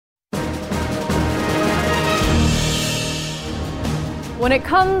When it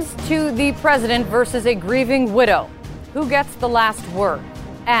comes to the president versus a grieving widow, who gets the last word?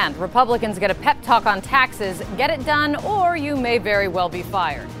 And Republicans get a pep talk on taxes, get it done, or you may very well be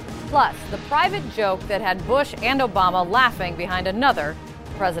fired. Plus, the private joke that had Bush and Obama laughing behind another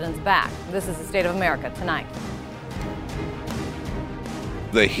president's back. This is the State of America tonight.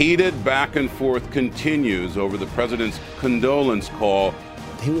 The heated back and forth continues over the president's condolence call.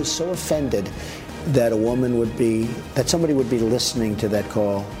 He was so offended that somebody would be listening to that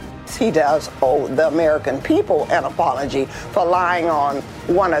call. He does owe the American people an apology for lying on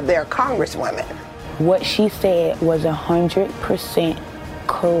one of their congresswomen. What she said was 100%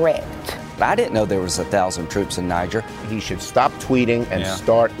 correct. I didn't know there was 1,000 troops in Niger. He should stop tweeting and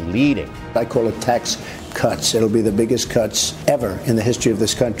start leading. I call it tax cuts. It'll be the biggest cuts ever in the history of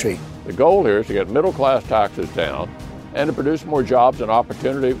this country. The goal here is to get middle-class taxes down and to produce more jobs and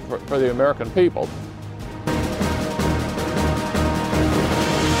opportunity for the American people.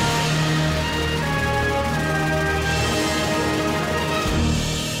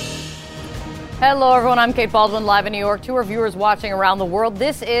 Hello, everyone. I'm Kate Baldwin, live in New York. To our viewers watching around the world,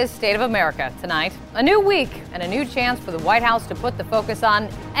 this is State of America tonight. A new week and a new chance for the White House to put the focus on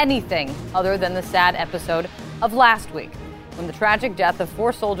anything other than the sad episode of last week, when the tragic death of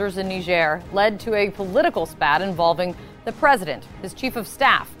 4 soldiers in Niger led to a political spat involving the president, his chief of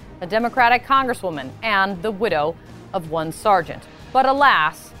staff, a Democratic congresswoman, and the widow of one sergeant. But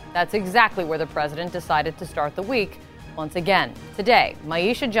alas, that's exactly where the president decided to start the week. Once again, today,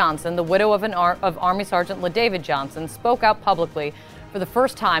 Maisha Johnson, the widow of Army Sergeant LaDavid Johnson, spoke out publicly for the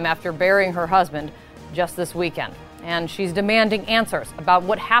first time after burying her husband just this weekend. And she's demanding answers about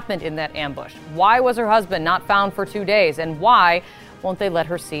what happened in that ambush. Why was her husband not found for 2 days? And why won't they let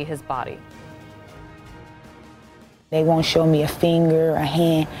her see his body? They won't show me a finger, a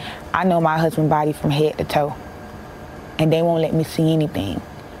hand. I know my husband's body from head to toe. And they won't let me see anything.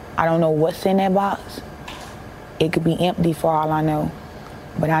 I don't know what's in that box. It could be empty for all I know,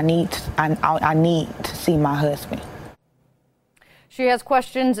 but I need to see my husband. She has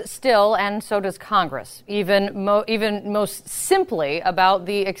questions still, and so does Congress, even most simply about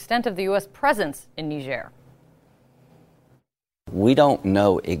the extent of the U.S. presence in Niger. We don't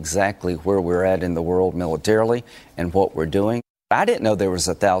know exactly where we're at in the world militarily and what we're doing. I didn't know there was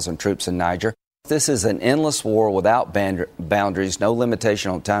 1,000 troops in Niger. This is an endless war without boundaries, no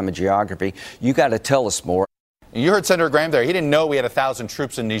limitation on time and geography. You got to tell us more. You heard Senator Graham there. He didn't know we had 1,000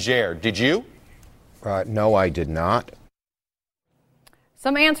 troops in Niger. Did you? No, I did not.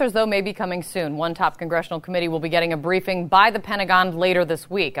 Some answers, though, may be coming soon. One top congressional committee will be getting a briefing by the Pentagon later this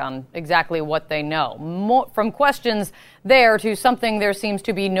week on exactly what they know. From questions there to something there seems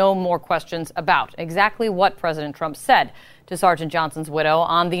to be no more questions about. Exactly what President Trump said to Sergeant Johnson's widow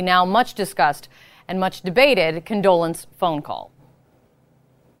on the now much discussed and much debated condolence phone call.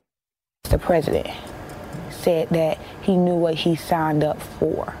 The president said that he knew what he signed up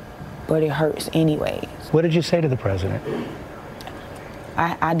for, but it hurts anyways. What did you say to the president?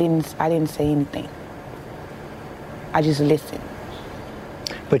 I didn't say anything. I just listened.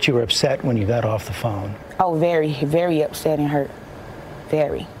 But you were upset when you got off the phone. Oh, very, very upset and hurt.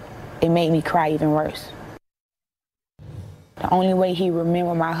 Very. It made me cry even worse. The only way he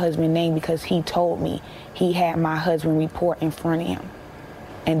remembered my husband's name because he told me he had my husband report in front of him.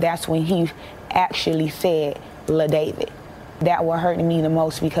 And that's when he actually said LaDavid. That what hurt me the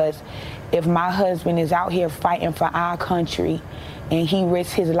most, because if my husband is out here fighting for our country and he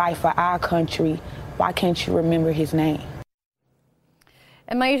risks his life for our country, why can't you remember his name?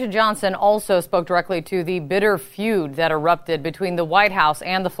 And Maisha Johnson also spoke directly to the bitter feud that erupted between the White House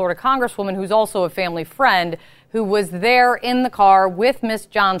and the Florida congresswoman, who's also a family friend, who was there in the car with Miss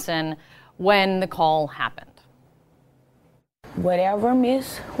Johnson when the call happened. Whatever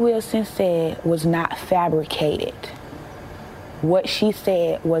Miss Wilson said was not fabricated. What she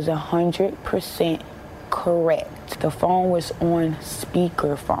said was 100% correct. The phone was on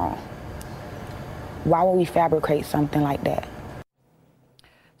speakerphone. Why would we fabricate something like that?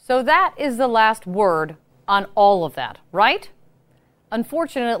 So that is the last word on all of that, right?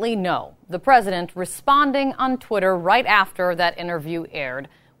 Unfortunately, no. The president responding on Twitter right after that interview aired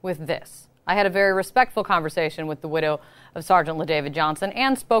with this. I had a very respectful conversation with the widow of Sergeant LaDavid Johnson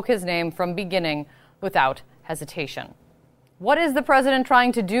and spoke his name from beginning without hesitation. What is the president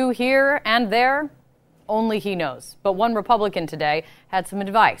trying to do here and there? Only he knows. But one Republican today had some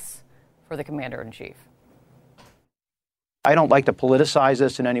advice for the commander-in-chief. I don't like to politicize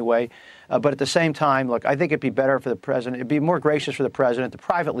this in any way, but at the same time, look, I think it'd be better for the president, it'd be more gracious for the president to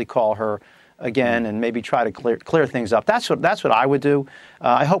privately call her again and maybe try to clear things up. That's what I would do.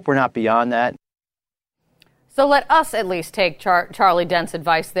 I hope we're not beyond that. So let us at least take Charlie Dent's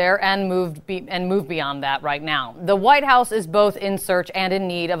advice there and move beyond that right now. The White House is both in search and in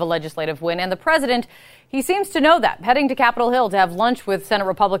need of a legislative win, and the president, he seems to know that, heading to Capitol Hill to have lunch with Senate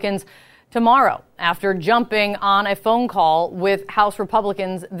Republicans tomorrow after jumping on a phone call with House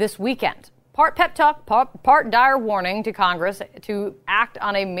Republicans this weekend. Part pep talk, part dire warning to Congress to act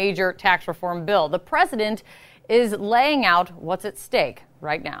on a major tax reform bill. The president is laying out what's at stake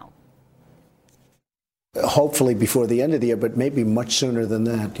right now. Hopefully before the end of the year, but maybe much sooner than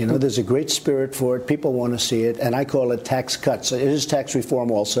that. You know, there's a great spirit for it. People want to see it, and I call it tax cuts. It is tax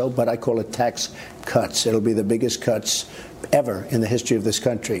reform also, but I call it tax cuts. It'll be the biggest cuts ever in the history of this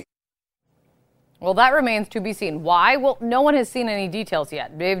country. Well, that remains to be seen. Why? Well, no one has seen any details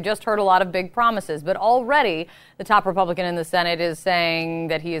yet. They've just heard a lot of big promises, but already the top Republican in the Senate is saying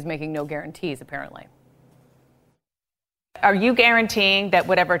that he is making no guarantees, apparently. Are you guaranteeing that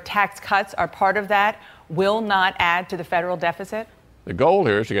whatever tax cuts are part of that will not add to the federal deficit? The goal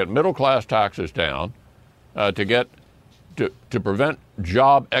here is to get middle-class taxes down, to prevent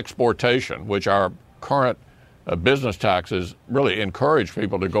job exportation, which our current business taxes really encourage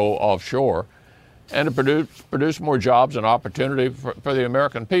people to go offshore, and to produce more jobs and opportunity for the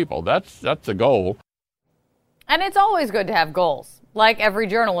American people. That's the goal. And it's always good to have goals, like every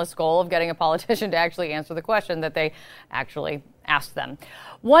journalist's goal of getting a politician to actually answer the question that they actually asked them.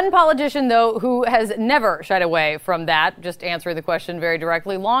 One politician, though, who has never shied away from that, just answering the question very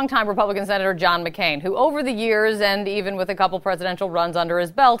directly, longtime Republican Senator John McCain, who over the years and even with a couple presidential runs under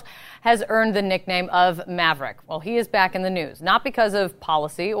his belt, has earned the nickname of Maverick. Well, he is back in the news, not because of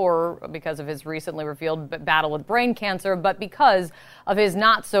policy or because of his recently revealed battle with brain cancer, but because of his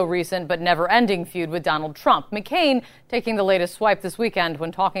not so recent but never-ending feud with Donald Trump. McCain taking the latest swipe this weekend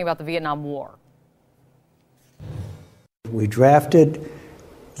when talking about the Vietnam War. We drafted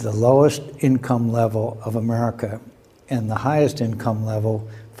the lowest income level of America, and the highest income level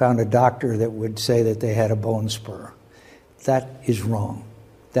found a doctor that would say that they had a bone spur. That is wrong.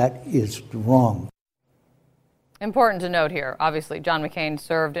 That is wrong. Important to note here, obviously, John McCain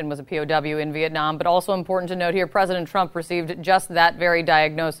served and was a POW in Vietnam, but also important to note here, President Trump received just that very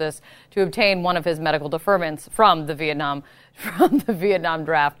diagnosis to obtain one of his medical deferments from the Vietnam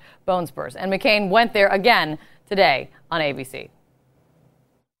draft, bone spurs. And McCain went there again today on ABC.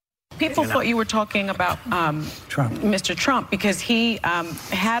 People thought you were talking about Trump. Mr. Trump because he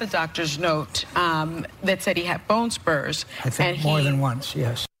had a doctor's note that said he had bone spurs. I think more than once,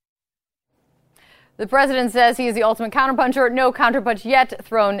 yes. The president says he is the ultimate counterpuncher. No counterpunch yet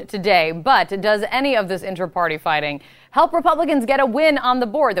thrown today. But does any of this inter-party fighting help Republicans get a win on the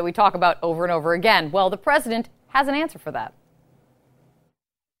board that we talk about over and over again? Well, the president has an answer for that.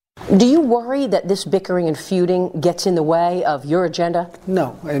 Do you worry that this bickering and feuding gets in the way of your agenda?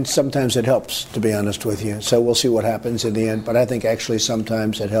 No, and sometimes it helps, to be honest with you. So we'll see what happens in the end. But I think actually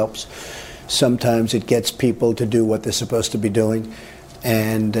sometimes it helps. Sometimes it gets people to do what they're supposed to be doing.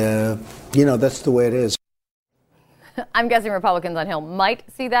 And, that's the way it is. I'm guessing Republicans on Hill might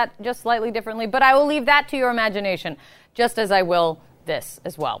see that just slightly differently, but I will leave that to your imagination, just as I will this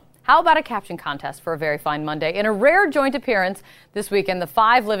as well. How about a caption contest for a very fine Monday? In a rare joint appearance this weekend, the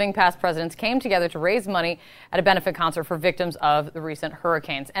 5 living past presidents came together to raise money at a benefit concert for victims of the recent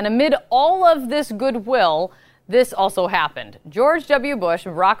hurricanes. And amid all of this goodwill, this also happened. George W. Bush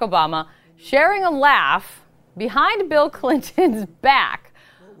and Barack Obama sharing a laugh behind Bill Clinton's back.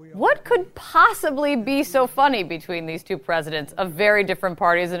 What could possibly be so funny between these two presidents of very different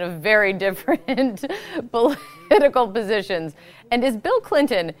parties and of very different political positions? And is Bill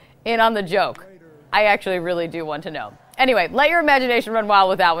Clinton in on the joke? I actually really do want to know. Anyway, let your imagination run wild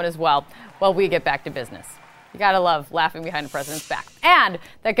with that one as well while we get back to business. You gotta love laughing behind the president's back. And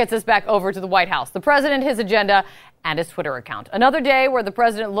that gets us back over to the White House. The president, his agenda, and his Twitter account. Another day where the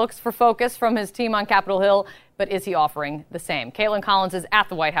president looks for focus from his team on Capitol Hill, but is he offering the same? Caitlin Collins is at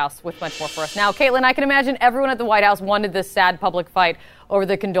the White House with much more for us now. Caitlin, I can imagine everyone at the White House wanted this sad public fight over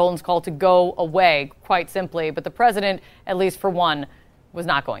the condolence call to go away, quite simply, but the president, at least for one, was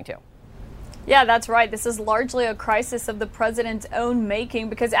not going to. Yeah, that's right. This is largely a crisis of the president's own making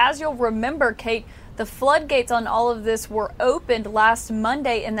because as you'll remember, Kate, the floodgates on all of this were opened last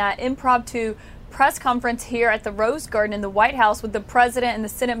Monday in that impromptu press conference here at the Rose Garden in the White House with the president and the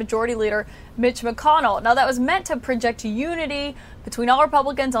Senate Majority Leader Mitch McConnell. Now, that was meant to project unity between all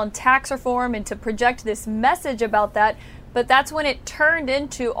Republicans on tax reform and to project this message about that. But that's when it turned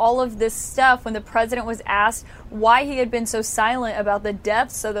into all of this stuff when the president was asked why he had been so silent about the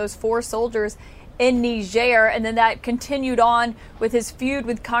deaths of those 4 soldiers in Niger. And then that continued on with his feud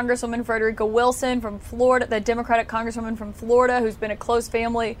with Congresswoman Frederica Wilson from Florida, the Democratic Congresswoman from Florida, who's been a close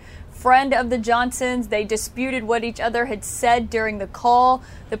family friend of the Johnsons. They disputed what each other had said during the call.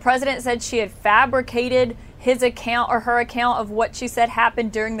 The president said she had fabricated his account or her account of what she said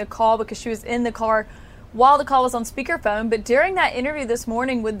happened during the call because she was in the car while the call was on speakerphone. But during that interview this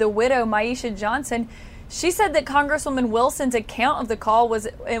morning with the widow, Maisha Johnson, she said that Congresswoman Wilson's account of the call was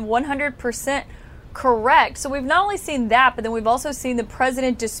 100% correct. So we've not only seen that, but then we've also seen the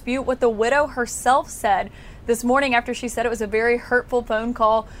president dispute what the widow herself said this morning after she said it was a very hurtful phone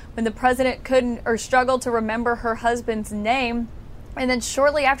call when the president couldn't or struggled to remember her husband's name. And then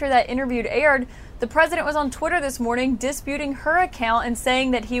shortly after that interview aired, the president was on Twitter this morning disputing her account and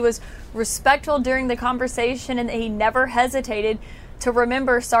saying that he was respectful during the conversation and that he never hesitated to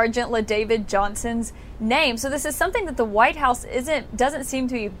remember Sergeant LaDavid Johnson's name. So this is something that the White House doesn't seem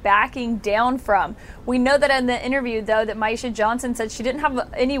to be backing down from. We know that in the interview, though, that Maisha Johnson said she didn't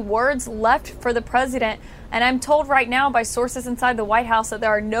have any words left for the president. And I'm told right now by sources inside the White House that there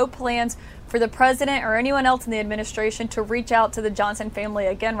are no plans for the president or anyone else in the administration to reach out to the Johnson family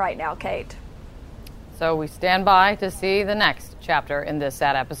again right now, Kate. So we stand by to see the next chapter in this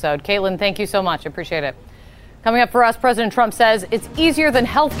sad episode. Caitlin, thank you so much. Appreciate it. Coming up for us, President Trump says it's easier than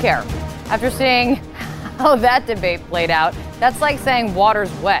health care. After seeing how that debate played out, that's like saying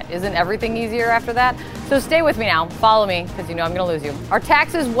water's wet. Isn't everything easier after that? So stay with me now. Follow me, because you know I'm going to lose you. Are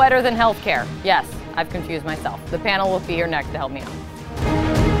taxes wetter than health care? Yes, I've confused myself. The panel will be here next to help me out.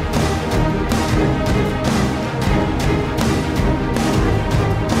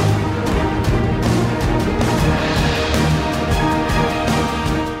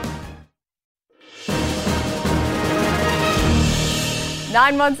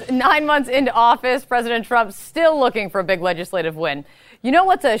 9 months into office, President Trump still looking for a big legislative win. You know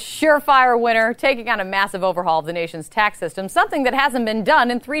what's a surefire winner? Taking on a massive overhaul of the nation's tax system, something that hasn't been done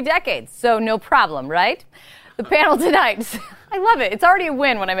in 3 decades. So no problem, right? The panel tonight, I love it. It's already a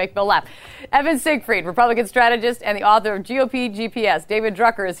win when I make Bill laugh. Evan Siegfried, Republican strategist and the author of GOP GPS. David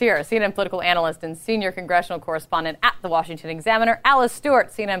Drucker is here, CNN political analyst and senior congressional correspondent at the Washington Examiner. Alice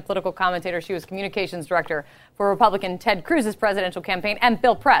Stewart, CNN political commentator. She was communications director for Republican Ted Cruz's presidential campaign. And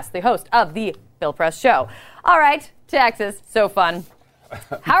Bill Press, the host of the Bill Press Show. All right, taxes, so fun.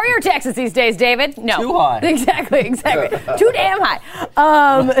 How are your taxes these days, David? No. Too high. Exactly. Too damn high.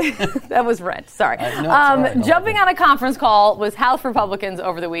 That was rent. Sorry. Jumping on a conference call with House Republicans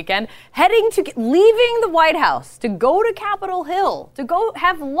over the weekend, leaving the White House to go to Capitol Hill, to go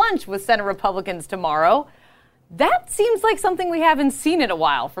have lunch with Senate Republicans tomorrow. That seems like something we haven't seen in a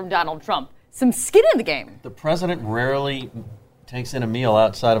while from Donald Trump. Some skin in the game. The president rarely takes in a meal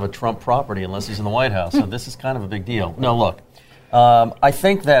outside of a Trump property unless he's in the White House. So this is kind of a big deal. No, look. I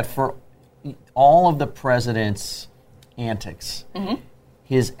think that for all of the president's antics,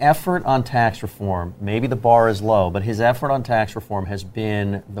 his effort on tax reform, maybe the bar is low, but his effort on tax reform has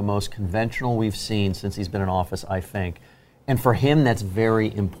been the most conventional we've seen since he's been in office, I think. And for him, that's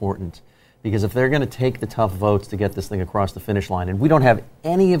very important. Because if they're going to take the tough votes to get this thing across the finish line, and we don't have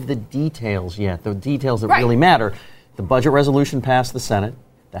any of the details yet, the details that really matter, the budget resolution passed the Senate.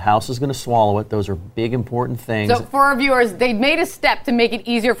 The House is going to swallow it. Those are big, important things. So for our viewers, they made a step to make it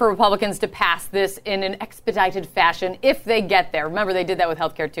easier for Republicans to pass this in an expedited fashion if they get there. Remember, they did that with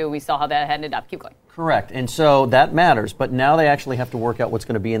health care, too. We saw how that ended up. Keep going. Correct. And so that matters. But now they actually have to work out what's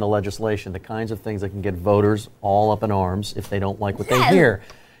going to be in the legislation, the kinds of things that can get voters all up in arms if they don't like what they hear.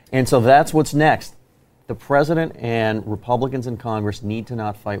 And so that's what's next. The president and Republicans in Congress need to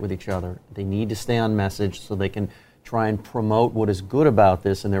not fight with each other. They need to stay on message so they can try and promote what is good about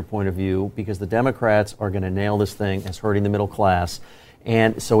this in their point of view, because the Democrats are going to nail this thing as hurting the middle class.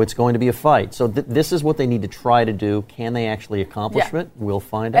 And so it's going to be a fight. So this is what they need to try to do. Can they actually accomplish it? We'll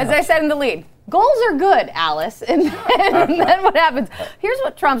find out. As I said in the lead, goals are good, Alice. And then what happens? Here's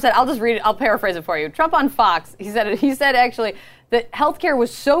what Trump said. I'll just read it. I'll paraphrase it for you. Trump on Fox, he said actually that healthcare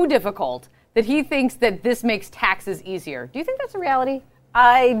was so difficult that he thinks that this makes taxes easier. Do you think that's a reality?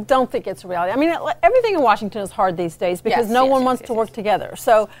 I don't think it's a reality. I mean, everything in Washington is hard these days because no one wants to work together.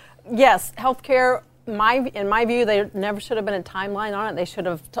 So, yes, healthcare, in my view, there never should have been a timeline on it. They should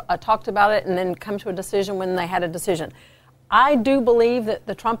have talked about it and then come to a decision when they had a decision. I do believe that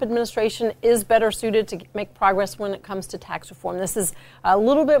the Trump administration is better suited to make progress when it comes to tax reform. This is a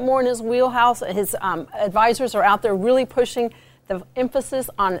little bit more in his wheelhouse. His advisors are out there really pushing the emphasis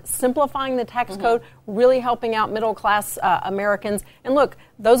on simplifying the tax code, really helping out middle-class Americans. And look,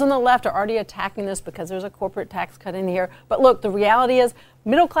 those on the left are already attacking this because there's a corporate tax cut in here. But look, the reality is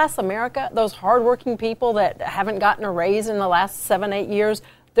middle-class America, those hardworking people that haven't gotten a raise in the last 7-8 years,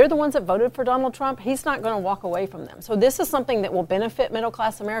 They're the ones that voted for Donald Trump. He's not going to walk away from them. So this is something that will benefit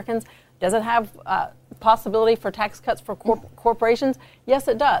middle-class Americans. Does it have possibility for tax cuts for corporations? Yes,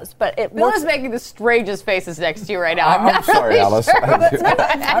 it does. But Bill is making the strangest faces next to you right now. I'm sorry, Alice. Sure.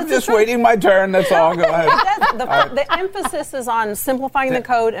 I'm just waiting my turn. That's all. Go ahead. The emphasis is on simplifying the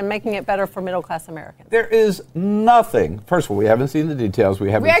code and making it better for middle-class Americans. There is nothing. First of all, we haven't seen the details.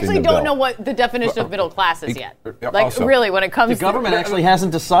 We actually don't know what the definition of middle class is yet. Like, also, really, when it comes to... The government actually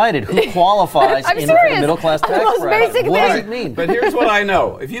hasn't decided who qualifies in the middle-class tax bracket. What does it mean? But here's what I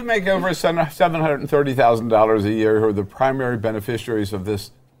know. If you make over $730,000 a year, who are the primary beneficiaries of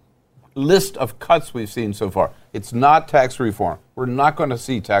this list of cuts we've seen so far, it's not tax reform. We're not going to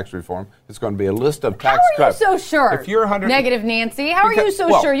see tax reform. It's going to be a list of tax cuts. How are you so sure? If you're Negative Nancy, how are you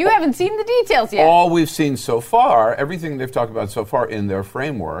so sure? You haven't seen the details yet. All we've seen so far, everything they've talked about so far in their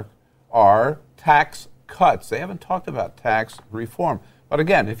framework, are tax cuts. They haven't talked about tax reform. But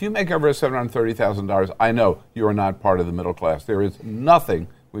again, if you make over $730,000, I know you are not part of the middle class. There is nothing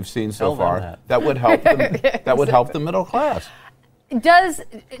we've seen so far that would help the middle class.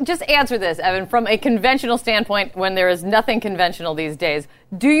 Just answer this, Evan, from a conventional standpoint, when there is nothing conventional these days,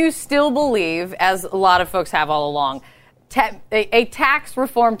 do you still believe, as a lot of folks have all along, a tax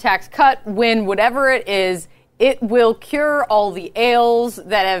reform, tax cut, win whatever it is, it will cure all the ails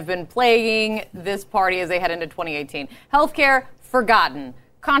that have been plaguing this party as they head into 2018? Healthcare, forgotten.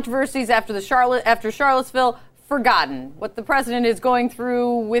 Controversies after Charlottesville, forgotten. What the president is going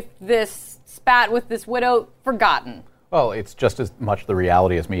through with this spat with this widow, forgotten. Well, it's just as much the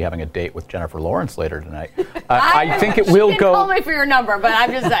reality as me having a date with Jennifer Lawrence later tonight. I think it will go. She didn't call me for your number, but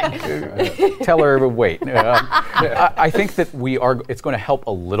I'm just saying. Tell her to wait. I think that it's going to help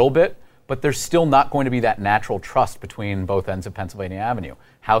a little bit, but there's still not going to be that natural trust between both ends of Pennsylvania Avenue.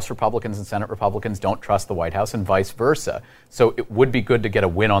 House Republicans and Senate Republicans don't trust the White House and vice versa. So it would be good to get a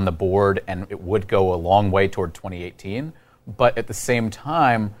win on the board, and it would go a long way toward 2018. But at the same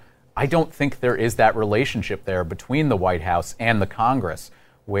time, I don't think there is that relationship there between the White House and the Congress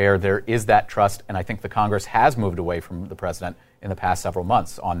where there is that trust, and I think the Congress has moved away from the president in the past several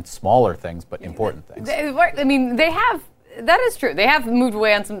months on smaller things but important things. I mean, they have. That is true. They have moved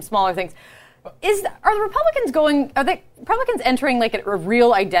away on some smaller things. Are the Republicans entering like a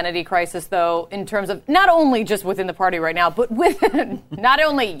real identity crisis, though, in terms of not only just within the party right now, but with not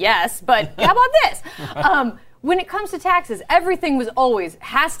only but how about this? When it comes to taxes, everything was always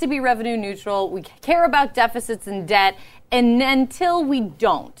has to be revenue neutral. We care about deficits and debt, and until we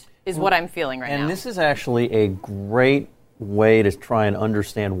don't, is what I'm feeling right now. And this is actually a great way to try and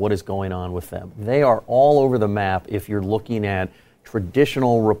understand what is going on with them. They are all over the map if you're looking at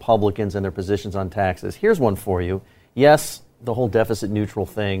traditional Republicans and their positions on taxes. Here's one for you. Yes, the whole deficit neutral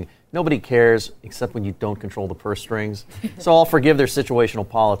thing, nobody cares except when you don't control the purse strings. So I'll forgive their situational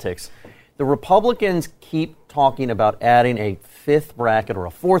politics. The Republicans keep talking about adding a fifth bracket or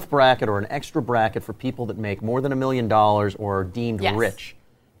a fourth bracket or an extra bracket for people that make more than $1 million or are deemed rich.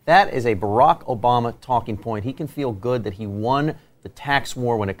 That is a Barack Obama talking point. He can feel good that he won the tax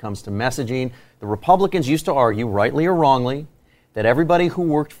war when it comes to messaging. The Republicans used to argue, rightly or wrongly, that everybody who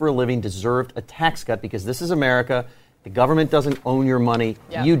worked for a living deserved a tax cut because this is America. The government doesn't own your money.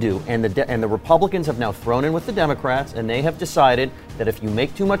 You do. And the Republicans have now thrown in with the Democrats, and they have decided that if you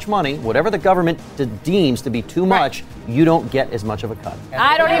make too much money, whatever the government deems to be too much, you don't get as much of a cut.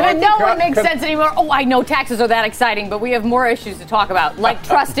 I don't even know what makes sense anymore. Oh, I know taxes are that exciting, but we have more issues to talk about, like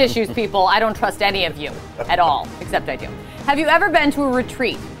trust issues, people. I don't trust any of you at all, except I do. Have you ever been to a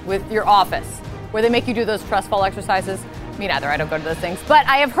retreat with your office where they make you do those trust fall exercises? Me neither. I don't go to those things. But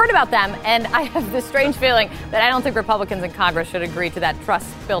I have heard about them, and I have this strange feeling that I don't think Republicans in Congress should agree to that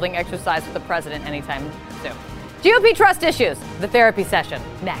trust-building exercise with the president anytime soon. GOP trust issues, the therapy session,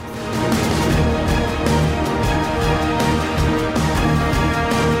 next.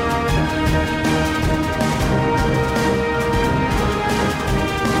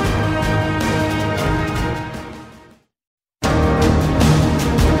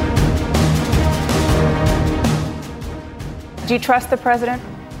 Do you trust the president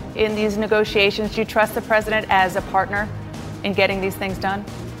in these negotiations? Do you trust the president as a partner in getting these things done?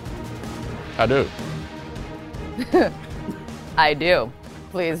 I do. I do.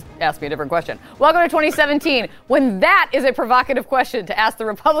 Please ask me a different question. Welcome to 2017, when that is a provocative question to ask the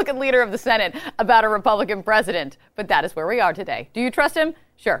Republican leader of the Senate about a Republican president. But that is where we are today. Do you trust him?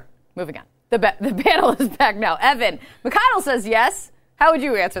 Sure. Moving on. The panel is back now. Evan, McConnell says yes. How would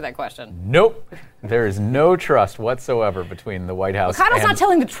you answer that question? Nope. There is no trust whatsoever between the White House McConnell's not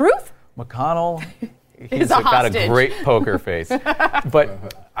telling the truth? McConnell He's got a great poker face.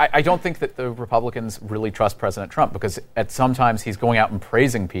 But I don't think that the Republicans really trust President Trump, because sometimes he's going out and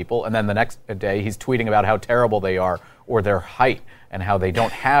praising people, and then the next day he's tweeting about how terrible they are or their height and how they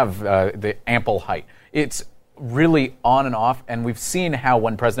don't have the ample height. It's really on and off, and we've seen how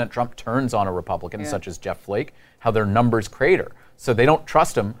when President Trump turns on a Republican, such as Jeff Flake, how their numbers crater. So they don't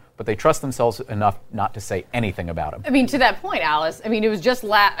trust him, but they trust themselves enough not to say anything about him. I mean, to that point, Alice, I mean, it was just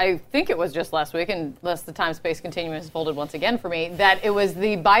I think it was just last week, unless the time-space continuum has folded once again for me, that it was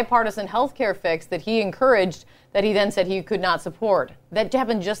the bipartisan health care fix that he encouraged that he then said he could not support. That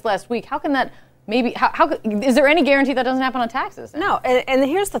happened just last week. How can that... Maybe, is there any guarantee that doesn't happen on taxes? No, and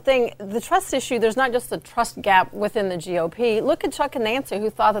here's the thing. The trust issue, there's not just a trust gap within the GOP. Look at Chuck and Nancy, who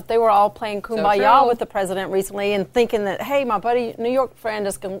thought that they were all playing kumbaya with the president recently and thinking that, hey, my buddy New York friend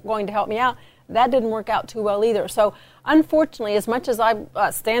is going to help me out. That didn't work out too well either. So, unfortunately, as much as I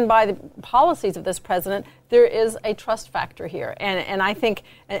stand by the policies of this president, there is a trust factor here. And I think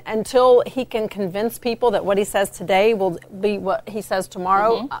until he can convince people that what he says today will be what he says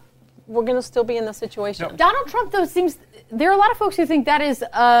tomorrow, we're going to still be in this situation. No. Donald Trump, though, there are a lot of folks who think that is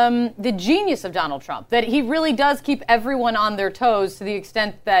the genius of Donald Trump, that he really does keep everyone on their toes to the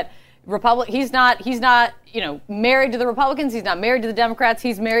extent that he's not married to the Republicans, he's not married to the Democrats,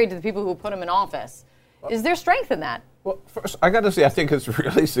 he's married to the people who put him in office. Is there strength in that? Well, first, I got to say, I think it's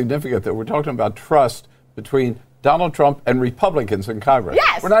really significant that we're talking about trust between Donald Trump and Republicans in Congress.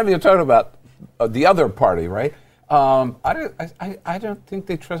 Yes! We're not even talking about the other party, right? I don't think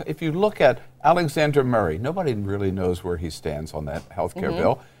they trust. If you look at Alexander Murray, nobody really knows where he stands on that health care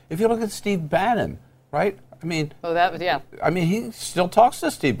bill. If you look at Steve Bannon, right? I mean, he still talks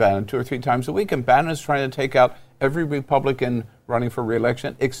to Steve Bannon 2 or 3 times a week, and Bannon is trying to take out every Republican running for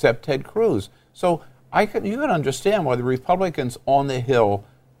re-election except Ted Cruz. So you can understand why the Republicans on the Hill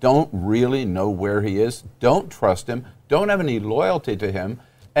don't really know where he is, don't trust him, don't have any loyalty to him,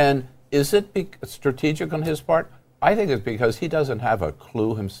 and is it strategic on his part? I think it's because he doesn't have a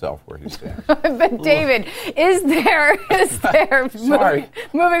clue himself where he stands. But David, is there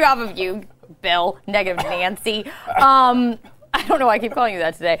moving off of you, Bill, negative Nancy, I don't know why I keep calling you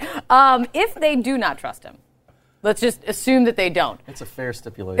that today. If they do not trust him, let's just assume that they don't. It's a fair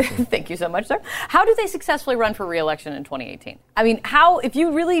stipulation. Thank you so much, sir. How do they successfully run for re-election in 2018? I mean, if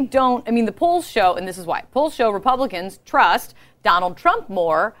you really don't, the polls show, and this is why, polls show Republicans trust Donald Trump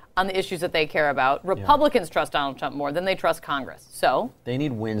more on the issues that they care about. Republicans trust Donald Trump more than they trust Congress. So they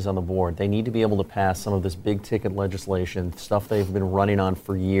need wins on the board. They need to be able to pass some of this big ticket legislation, stuff they've been running on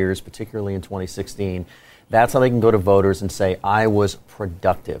for years, particularly in 2016. That's how they can go to voters and say, I was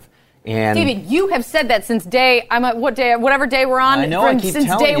productive. And David, you have said that since whatever day we're on. I know, I keep since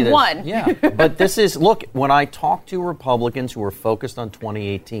telling day you this. one. Yeah, but this is, look, when I talk to Republicans who are focused on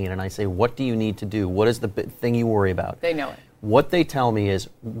 2018 and I say, what do you need to do? What is the thing you worry about? They know it. What they tell me is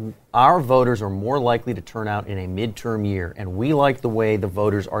our voters are more likely to turn out in a midterm year, and we like the way the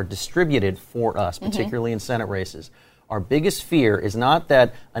voters are distributed for us, particularly in Senate races. Our biggest fear is not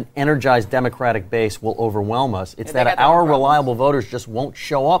that an energized Democratic base will overwhelm us. It's that our reliable voters just won't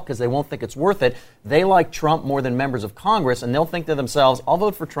show up because they won't think it's worth it. They like Trump more than members of Congress, and they'll think to themselves, I'll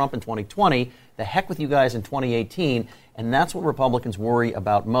vote for Trump in 2020, the heck with you guys in 2018, and that's what Republicans worry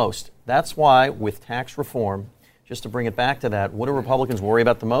about most. That's why, with tax reform, just to bring it back to that, what do Republicans worry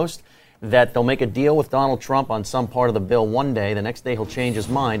about the most? That they'll make a deal with Donald Trump on some part of the bill one day, the next day he'll change his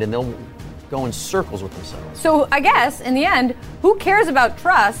mind, and they'll go in circles with themselves. So I guess, in the end, who cares about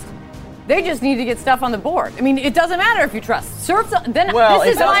trust? They just need to get stuff on the board. It doesn't matter if you trust. It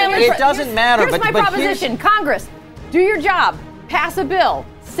doesn't matter. Here's my proposition. Congress, do your job. Pass a bill.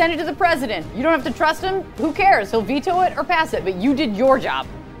 Send it to the president. You don't have to trust him. Who cares? He'll veto it or pass it. But you did your job.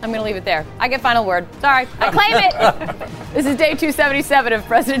 I'm going to leave it there. I get final word. Sorry. I claim it. This is day 277 of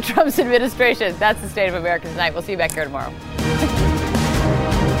President Trump's administration. That's the State of America tonight. We'll see you back here tomorrow.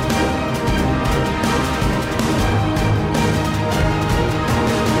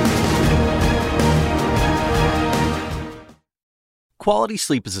 Quality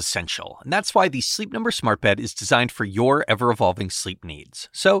sleep is essential, and that's why the Sleep Number Smart Bed is designed for your ever-evolving sleep needs.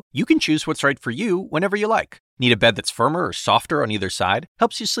 So you can choose what's right for you whenever you like. Need a bed that's firmer or softer on either side?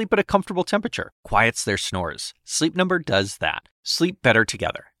 Helps you sleep at a comfortable temperature. Quiets their snores. Sleep Number does that. Sleep better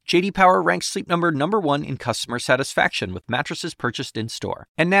together. J.D. Power ranks Sleep Number #1 in customer satisfaction with mattresses purchased in-store.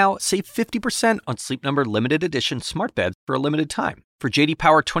 And now, save 50% on Sleep Number Limited Edition Smart Beds for a limited time. For J.D.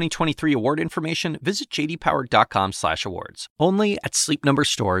 Power 2023 award information, visit jdpower.com/awards. Only at Sleep Number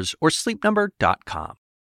stores or sleepnumber.com.